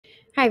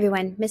Hi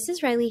everyone,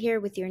 Mrs. Reilly here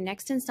with your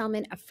next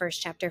installment of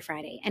First Chapter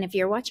Friday. And if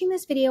you're watching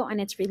this video on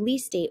its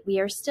release date, we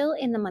are still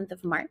in the month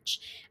of March.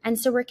 And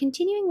so we're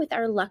continuing with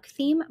our luck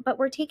theme, but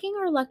we're taking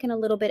our luck in a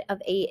little bit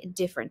of a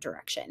different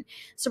direction.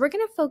 So we're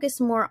going to focus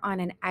more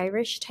on an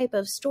Irish type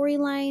of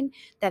storyline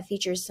that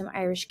features some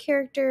Irish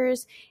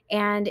characters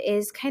and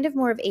is kind of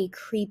more of a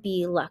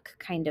creepy luck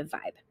kind of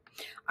vibe.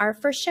 Our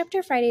First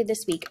Chapter Friday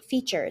this week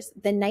features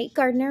The Night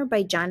Gardener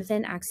by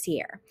Jonathan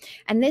Auxier.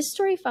 And this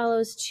story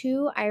follows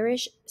two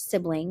Irish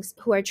siblings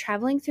who are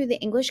traveling through the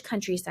English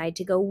countryside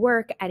to go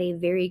work at a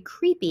very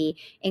creepy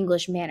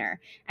English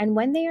manor. And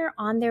when they are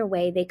on their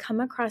way, they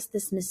come across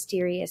this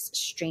mysterious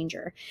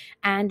stranger.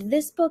 And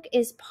this book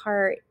is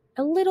part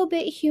a little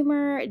bit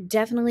humor,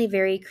 definitely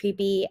very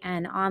creepy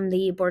and on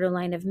the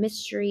borderline of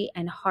mystery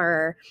and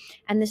horror.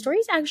 And the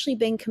story's actually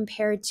been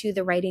compared to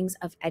the writings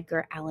of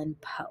Edgar Allan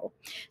Poe.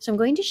 So I'm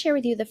going to share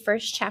with you the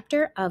first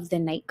chapter of The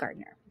Night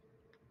Gardener.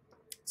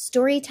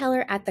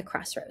 Storyteller at the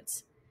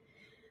Crossroads.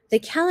 The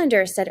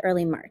calendar said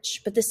early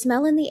March, but the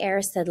smell in the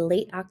air said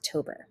late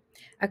October.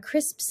 A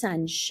crisp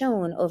sun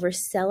shone over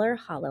Cellar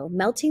Hollow,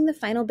 melting the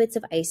final bits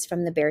of ice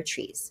from the bare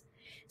trees.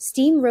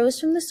 Steam rose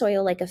from the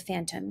soil like a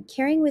phantom,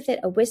 carrying with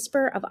it a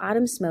whisper of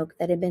autumn smoke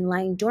that had been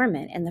lying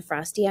dormant in the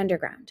frosty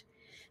underground.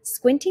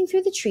 Squinting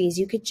through the trees,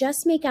 you could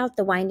just make out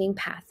the winding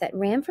path that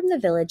ran from the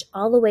village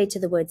all the way to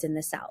the woods in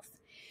the south.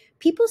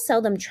 People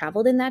seldom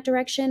traveled in that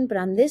direction, but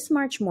on this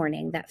March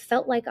morning that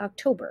felt like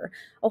October,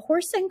 a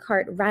horse and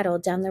cart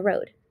rattled down the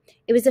road.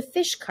 It was a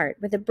fish cart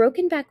with a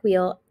broken back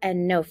wheel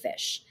and no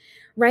fish.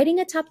 Riding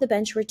atop the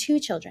bench were two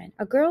children,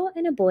 a girl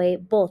and a boy,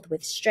 both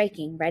with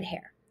striking red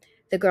hair.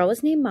 The girl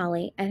was named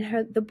Molly,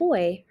 and the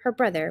boy, her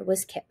brother,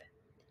 was Kip.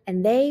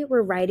 And they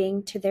were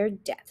riding to their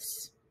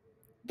deaths.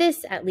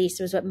 This, at least,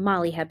 was what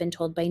Molly had been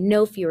told by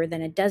no fewer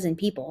than a dozen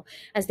people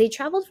as they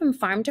traveled from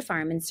farm to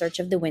farm in search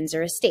of the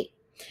Windsor estate.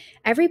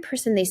 Every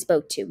person they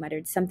spoke to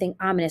muttered something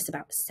ominous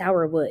about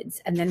sour woods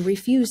and then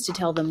refused to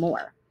tell them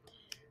more.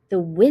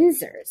 "The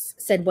Windsors,"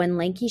 said one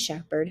lanky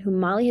shepherd whom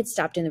Molly had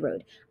stopped in the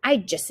road.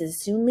 "I'd just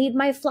as soon lead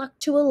my flock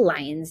to a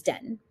lion's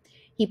den."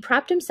 He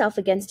propped himself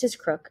against his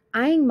crook,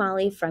 eyeing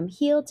Molly from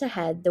heel to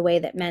head the way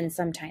that men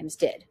sometimes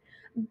did.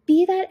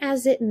 "Be that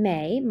as it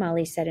may,"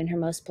 Molly said in her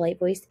most polite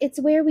voice,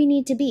 "it's where we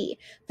need to be.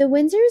 The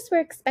Windsors were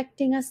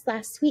expecting us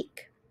last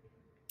week."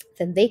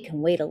 "Then they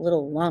can wait a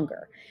little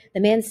longer." The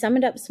man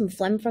summoned up some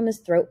phlegm from his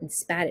throat and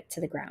spat it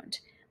to the ground.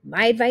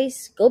 "My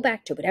advice, go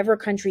back to whatever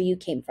country you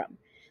came from.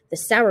 The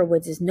Sour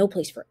Woods is no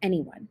place for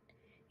anyone."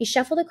 He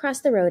shuffled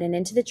across the road and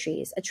into the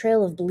trees, a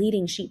trail of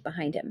bleeding sheep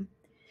behind him.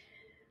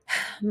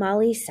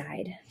 Molly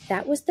sighed.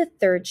 That was the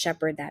third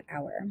shepherd that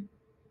hour.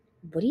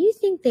 "What do you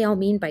think they all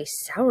mean by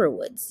sour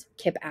woods?"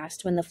 Kip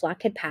asked when the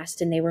flock had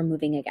passed and they were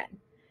moving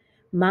again.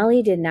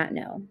 Molly did not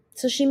know,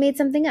 so she made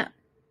something up.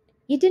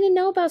 "You didn't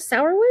know about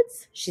sour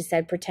woods?" she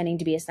said, pretending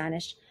to be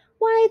astonished.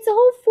 "Why, it's a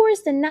whole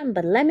forest of nothing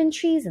but lemon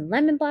trees and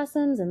lemon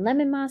blossoms and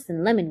lemon moss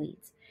and lemon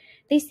weeds.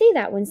 They say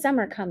that when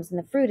summer comes and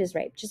the fruit is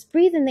ripe, just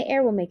breathe in the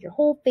air will make your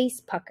whole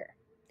face pucker."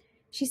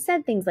 She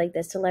said things like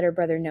this to let her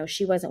brother know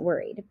she wasn't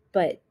worried,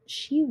 but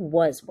she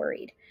was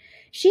worried.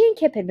 She and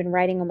Kip had been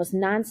riding almost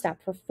nonstop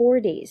for 4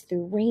 days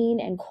through rain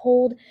and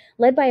cold,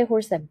 led by a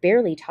horse that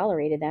barely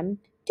tolerated them,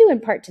 due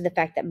in part to the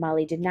fact that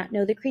Molly did not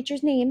know the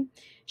creature's name.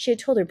 She had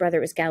told her brother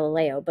it was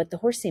Galileo, but the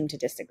horse seemed to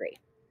disagree.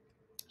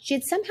 She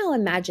had somehow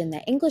imagined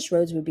that English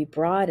roads would be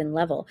broad and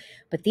level,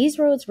 but these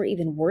roads were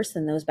even worse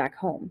than those back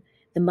home.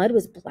 The mud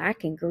was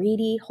black and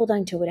greedy,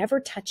 holding to whatever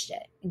touched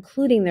it,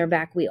 including their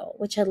back wheel,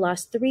 which had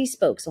lost 3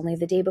 spokes only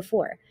the day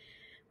before.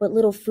 What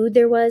little food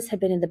there was had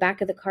been in the back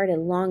of the cart had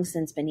long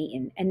since been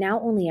eaten, and now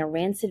only a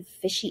rancid,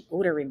 fishy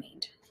odor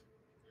remained.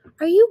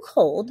 "Are you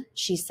cold?"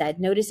 she said,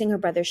 noticing her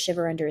brother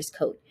shiver under his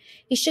coat.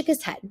 He shook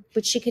his head,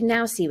 which she could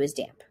now see was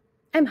damp.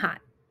 "I'm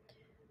hot."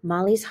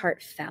 Molly's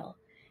heart fell.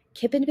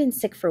 Kip had been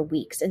sick for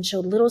weeks and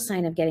showed little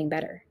sign of getting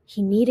better.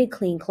 He needed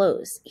clean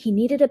clothes. He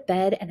needed a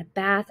bed and a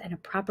bath and a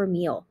proper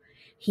meal.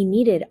 He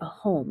needed a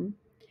home.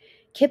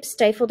 Kip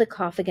stifled a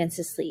cough against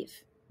his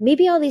sleeve.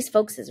 "Maybe all these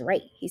folks is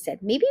right," he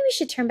said. "Maybe we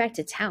should turn back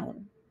to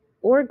town.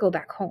 Or go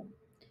back home."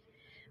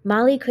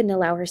 Molly couldn't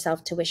allow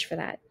herself to wish for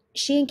that.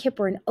 She and Kip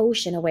were an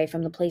ocean away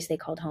from the place they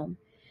called home.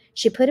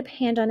 She put a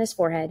hand on his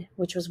forehead,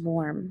 which was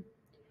warm.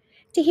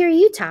 "To hear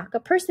you talk, a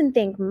person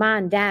think Ma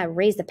and Dad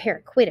raised a pair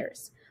of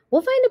quitters.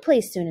 We'll find a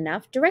place soon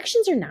enough,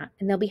 directions or not,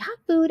 and there'll be hot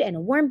food and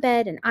a warm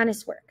bed and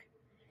honest work."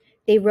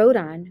 They rode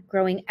on,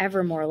 growing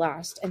ever more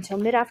lost, until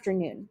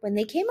mid-afternoon, when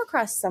they came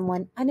across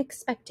someone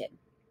unexpected.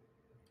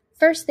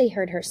 First they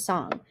heard her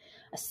song,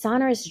 a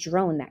sonorous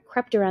drone that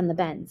crept around the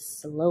bend,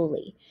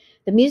 slowly.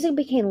 The music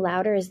became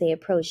louder as they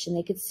approached, and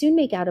they could soon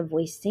make out a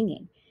voice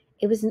singing.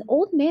 It was an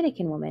old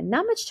mannequin woman,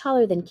 not much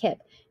taller than Kip,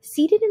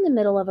 seated in the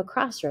middle of a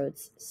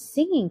crossroads,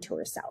 singing to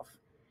herself.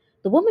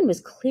 The woman was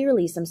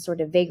clearly some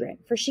sort of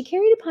vagrant, for she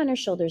carried upon her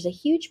shoulders a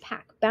huge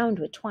pack bound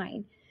with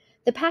twine.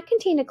 The pack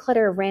contained a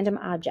clutter of random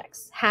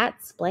objects,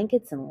 hats,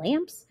 blankets, and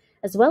lamps,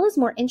 as well as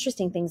more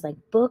interesting things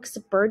like books,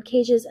 bird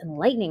cages, and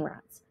lightning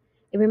rods.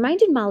 It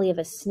reminded Molly of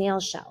a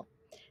snail shell.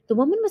 The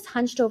woman was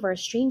hunched over a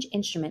strange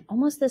instrument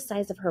almost the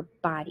size of her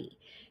body.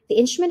 The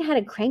instrument had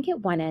a crank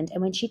at one end,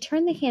 and when she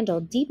turned the handle,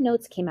 deep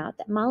notes came out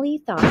that Molly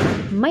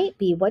thought might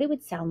be what it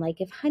would sound like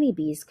if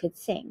honeybees could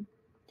sing.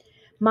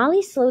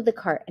 Molly slowed the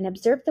cart and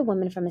observed the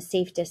woman from a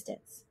safe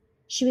distance.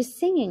 She was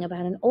singing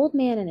about an old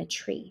man in a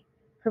tree.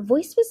 Her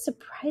voice was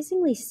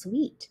surprisingly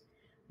sweet.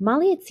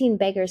 Molly had seen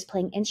beggars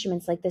playing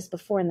instruments like this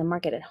before in the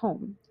market at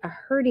home. A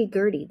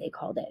hurdy-gurdy, they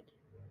called it.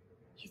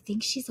 "You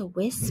think she's a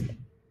wisp?"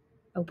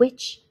 "A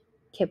witch,"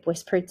 Kip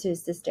whispered to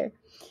his sister.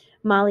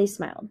 Molly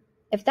smiled.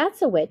 "If that's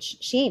a witch,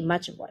 she ain't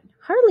much of one.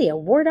 Hardly a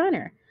wart on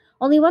her.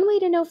 Only one way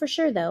to know for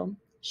sure, though."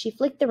 She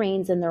flicked the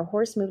reins, and their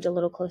horse moved a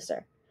little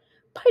closer.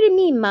 "Pardon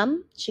me,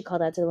 Mum," she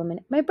called out to the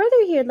woman. "My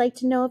brother here'd like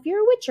to know if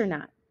you're a witch or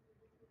not."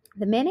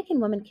 The mannequin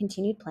woman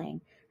continued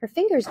playing, her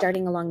fingers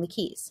darting along the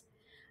keys.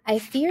 "I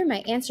fear my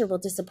answer will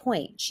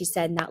disappoint," she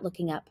said, not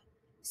looking up.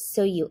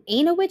 "So you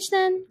ain't a witch,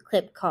 then?"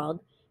 Clip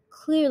called,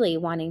 clearly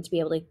wanting to be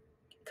able to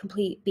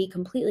be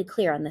completely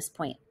clear on this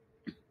point.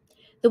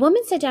 The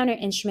woman set down her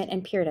instrument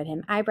and peered at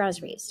him,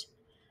 eyebrows raised.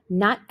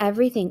 "Not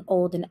everything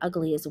old and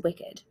ugly is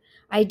wicked.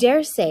 I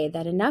dare say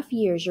that enough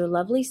years your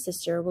lovely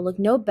sister will look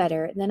no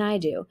better than I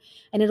do,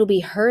 and it'll be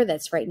her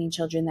that's frightening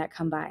children that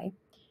come by."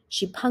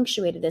 She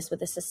punctuated this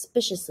with a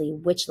suspiciously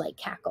witch-like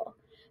cackle.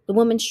 The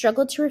woman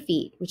struggled to her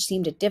feet, which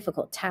seemed a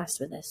difficult task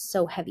with a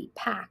so heavy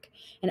pack,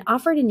 and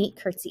offered a neat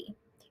curtsy.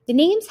 "The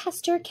name's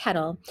Hester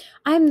Kettle.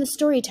 I'm the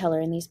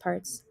storyteller in these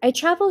parts. I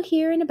travel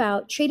here and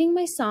about, trading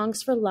my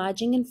songs for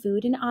lodging and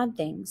food and odd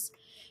things."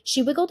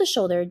 She wiggled a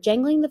shoulder,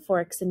 jangling the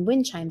forks and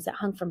wind chimes that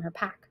hung from her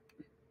pack.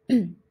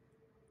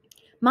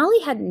 Molly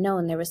hadn't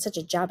known there was such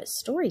a job as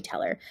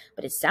storyteller,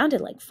 but it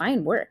sounded like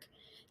fine work.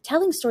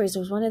 Telling stories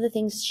was one of the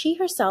things she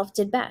herself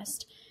did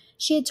best.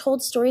 She had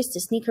told stories to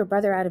sneak her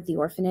brother out of the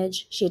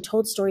orphanage. She had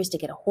told stories to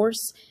get a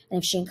horse,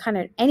 and if she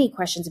encountered any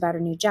questions about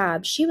her new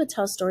job, she would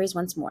tell stories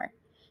once more.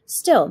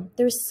 Still,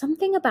 there was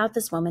something about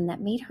this woman that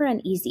made her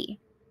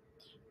uneasy.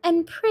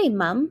 "And pray,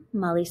 Mum,"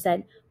 Molly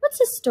said, "what's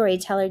a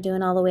storyteller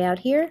doing all the way out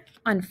here?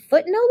 On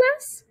foot, no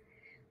less?"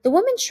 The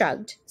woman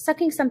shrugged,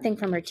 sucking something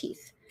from her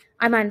teeth.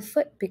 "I'm on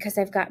foot because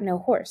I've got no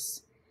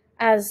horse.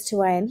 As to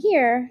why I'm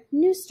here,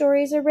 new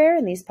stories are rare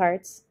in these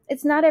parts.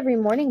 It's not every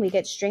morning we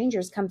get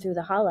strangers come through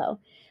the hollow,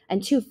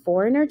 and two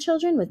foreigner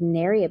children with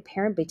nary a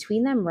parent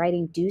between them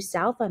riding due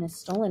south on a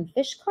stolen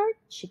fish cart."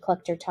 She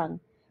clucked her tongue.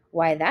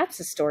 "Why, that's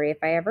a story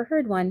if I ever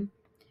heard one."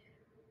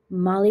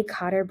 Molly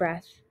caught her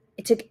breath.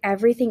 It took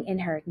everything in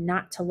her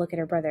not to look at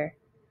her brother.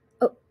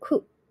 "Oh,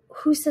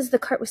 who says the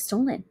cart was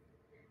stolen?"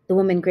 The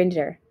woman grinned at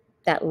her.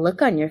 "That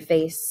look on your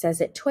face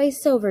says it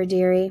twice over,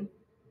 dearie."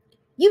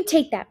 "You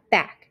take that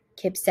back,"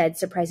 Kip said,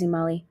 surprising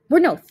Molly. "We're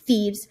no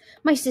thieves.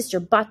 My sister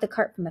bought the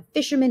cart from a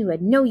fisherman who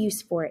had no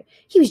use for it.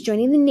 He was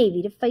joining the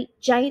Navy to fight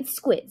giant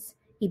squids."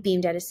 He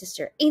beamed at his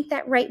sister. "Ain't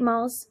that right,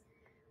 Molls?"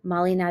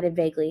 Molly nodded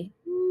vaguely.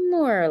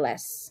 "More or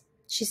less."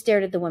 She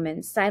stared at the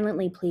woman,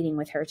 silently pleading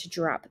with her to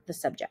drop the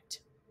subject.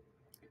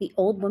 The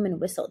old woman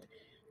whistled.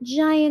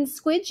 "Giant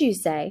squids, you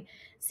say?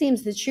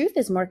 Seems the truth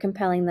is more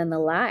compelling than the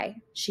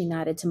lie." She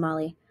nodded to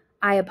Molly.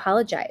 "I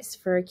apologize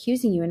for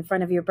accusing you in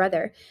front of your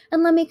brother,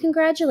 and let me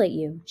congratulate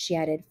you," she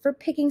added, "for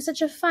picking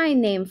such a fine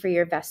name for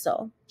your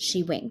vessel."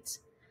 She winked.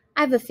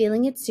 "I've a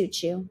feeling it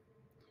suits you."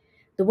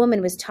 The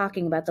woman was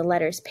talking about the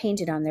letters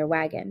painted on their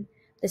wagon.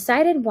 The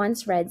side had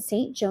once read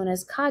St.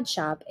 Jonah's Cod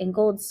Shop in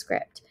gold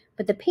script,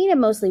 but the paint had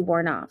mostly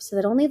worn off, so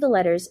that only the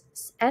letters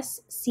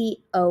S,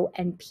 C, O,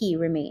 and P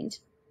remained.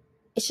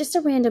 "It's just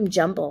a random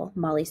jumble,"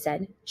 Molly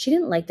said. She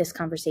didn't like this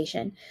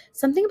conversation.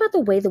 Something about the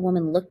way the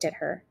woman looked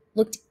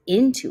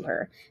into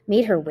her,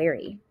 made her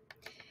wary.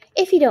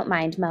 "If you don't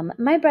mind, Mum,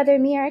 my brother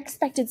and me are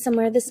expected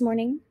somewhere this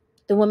morning."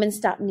 The woman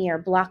stopped near,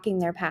 blocking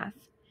their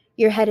path.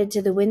 "You're headed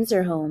to the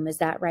Windsor home, is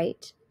that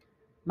right?"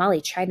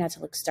 Molly tried not to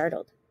look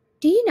startled.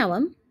 "Do you know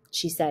him?"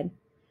 she said.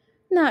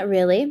 "Not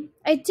really.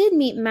 I did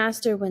meet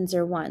Master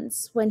Windsor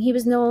once, when he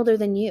was no older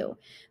than you.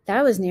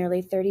 That was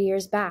nearly 30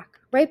 years back,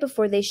 right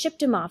before they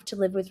shipped him off to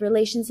live with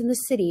relations in the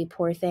city,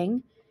 poor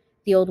thing."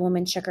 The old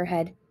woman shook her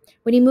head.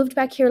 "When he moved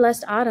back here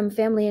last autumn,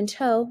 family in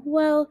tow,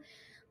 well,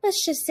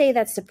 let's just say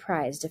that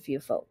surprised a few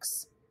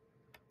folks."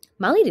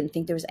 Molly didn't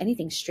think there was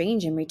anything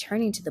strange in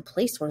returning to the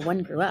place where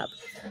one grew up.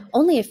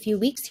 Only a few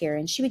weeks here,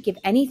 and she would give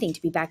anything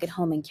to be back at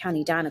home in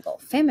County Donegal,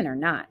 famine or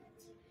not.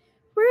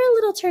 "We're a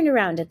little turned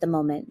around at the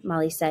moment,"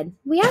 Molly said.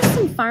 "We asked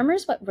some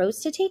farmers what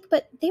roads to take,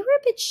 but they were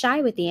a bit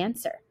shy with the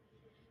answer."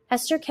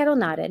 Hester Kettle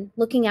nodded,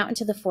 looking out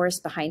into the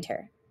forest behind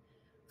her.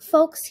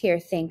 "Folks here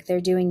think they're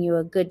doing you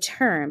a good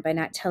turn by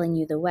not telling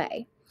you the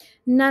way.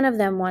 None of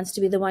them wants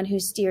to be the one who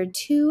steered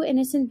two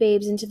innocent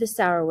babes into the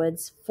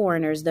Sourwoods,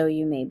 foreigners though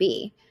you may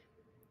be."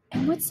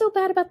 "And what's so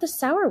bad about the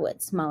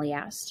Sourwoods?" Molly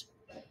asked.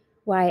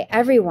 "Why,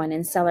 everyone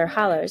in Cellar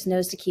Hollows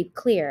knows to keep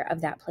clear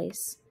of that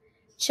place.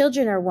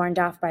 Children are warned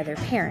off by their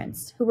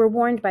parents, who were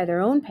warned by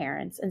their own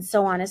parents, and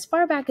so on as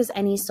far back as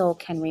any soul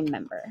can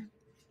remember."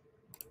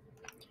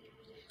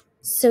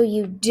 "So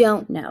you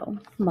don't know,"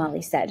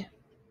 Molly said.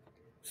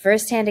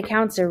 "First-hand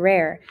accounts are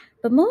rare,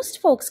 But most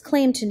folks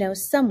claim to know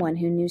someone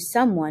who knew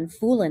someone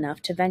fool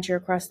enough to venture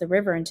across the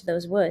river into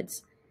those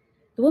woods.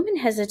 The woman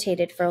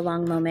hesitated for a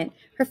long moment,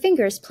 her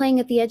fingers playing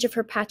at the edge of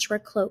her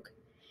patchwork cloak.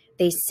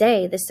 They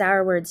say the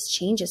sour words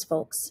changes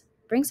folks,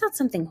 brings out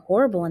something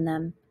horrible in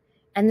them.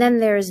 And then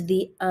there's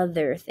the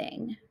other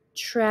thing.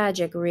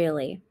 Tragic,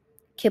 really.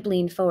 Kip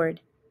leaned forward.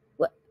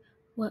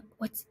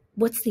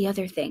 What's the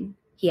other thing?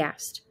 He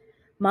asked.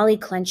 Molly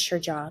clenched her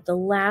jaw. The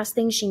last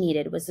thing she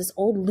needed was this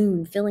old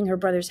loon filling her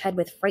brother's head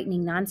with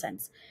frightening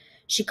nonsense.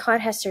 She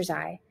caught Hester's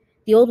eye.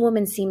 The old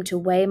woman seemed to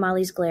weigh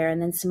Molly's glare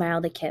and then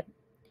smiled at Kip.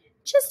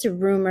 Just a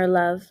rumor,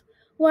 love.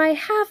 Why,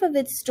 half of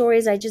it's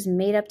stories I just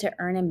made up to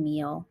earn a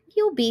meal.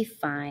 You'll be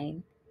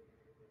fine.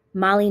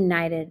 Molly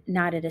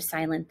nodded a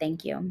silent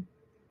thank you.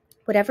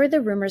 Whatever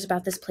the rumors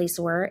about this place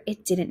were,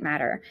 it didn't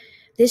matter.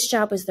 This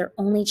job was their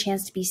only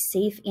chance to be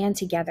safe and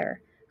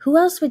together. Who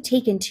else would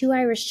take in 2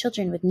 Irish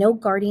children with no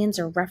guardians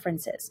or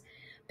references?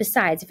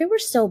 Besides, if it were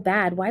so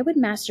bad, why would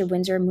Master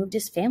Windsor have moved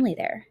his family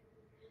there?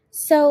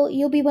 So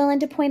you'll be willing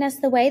to point us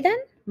the way, then?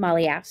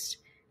 Molly asked.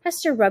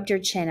 Hester rubbed her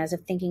chin as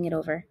if thinking it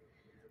over.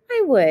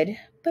 I would,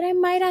 but I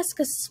might ask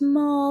a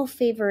small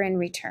favor in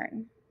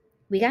return.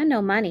 We got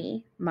no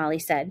money, Molly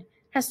said.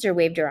 Hester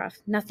waved her off.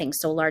 Nothing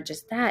so large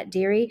as that,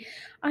 dearie.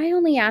 I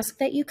only ask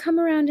that you come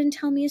around and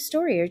tell me a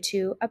story or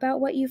two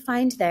about what you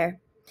find there.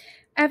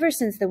 Ever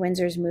since the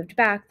Windsors moved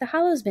back, the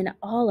Hollow's been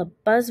all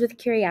abuzz with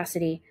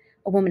curiosity.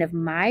 A woman of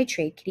my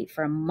trade could eat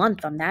for a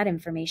month on that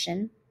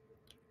information.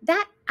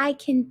 That I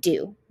can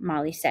do,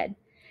 Molly said.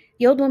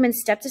 The old woman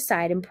stepped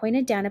aside and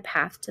pointed down a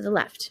path to the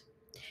left.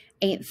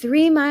 Ain't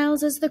 3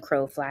 miles as the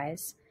crow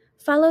flies.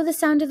 Follow the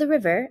sound of the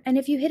river, and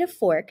if you hit a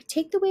fork,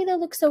 take the way that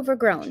looks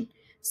overgrown.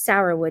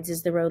 Sourwoods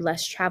is the road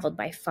less traveled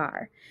by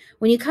far.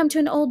 When you come to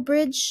an old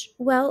bridge,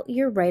 well,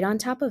 you're right on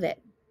top of it.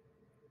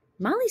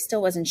 Molly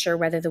still wasn't sure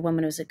whether the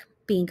woman was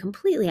being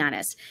completely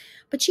honest,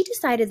 but she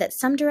decided that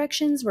some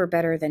directions were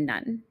better than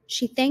none.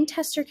 She thanked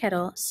Hester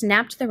Kettle,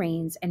 snapped the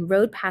reins, and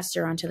rode past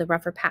her onto the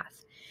rougher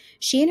path.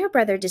 She and her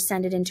brother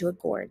descended into a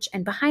gorge,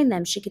 and behind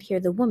them she could hear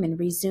the woman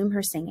resume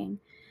her singing.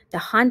 The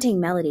haunting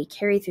melody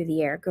carried through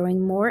the air, growing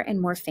more and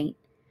more faint.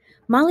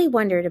 Molly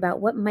wondered about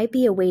what might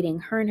be awaiting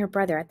her and her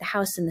brother at the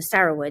house in the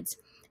Sourwoods,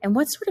 and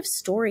what sort of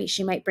story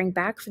she might bring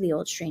back for the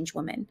old strange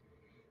woman.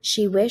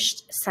 She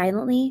wished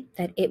silently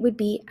that it would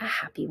be a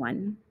happy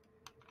one.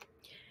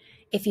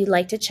 If you'd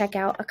like to check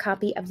out a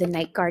copy of The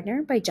Night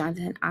Gardener by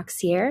Jonathan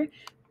Auxier,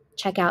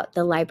 check out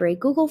the Library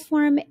Google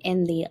form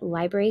in the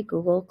Library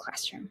Google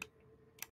Classroom.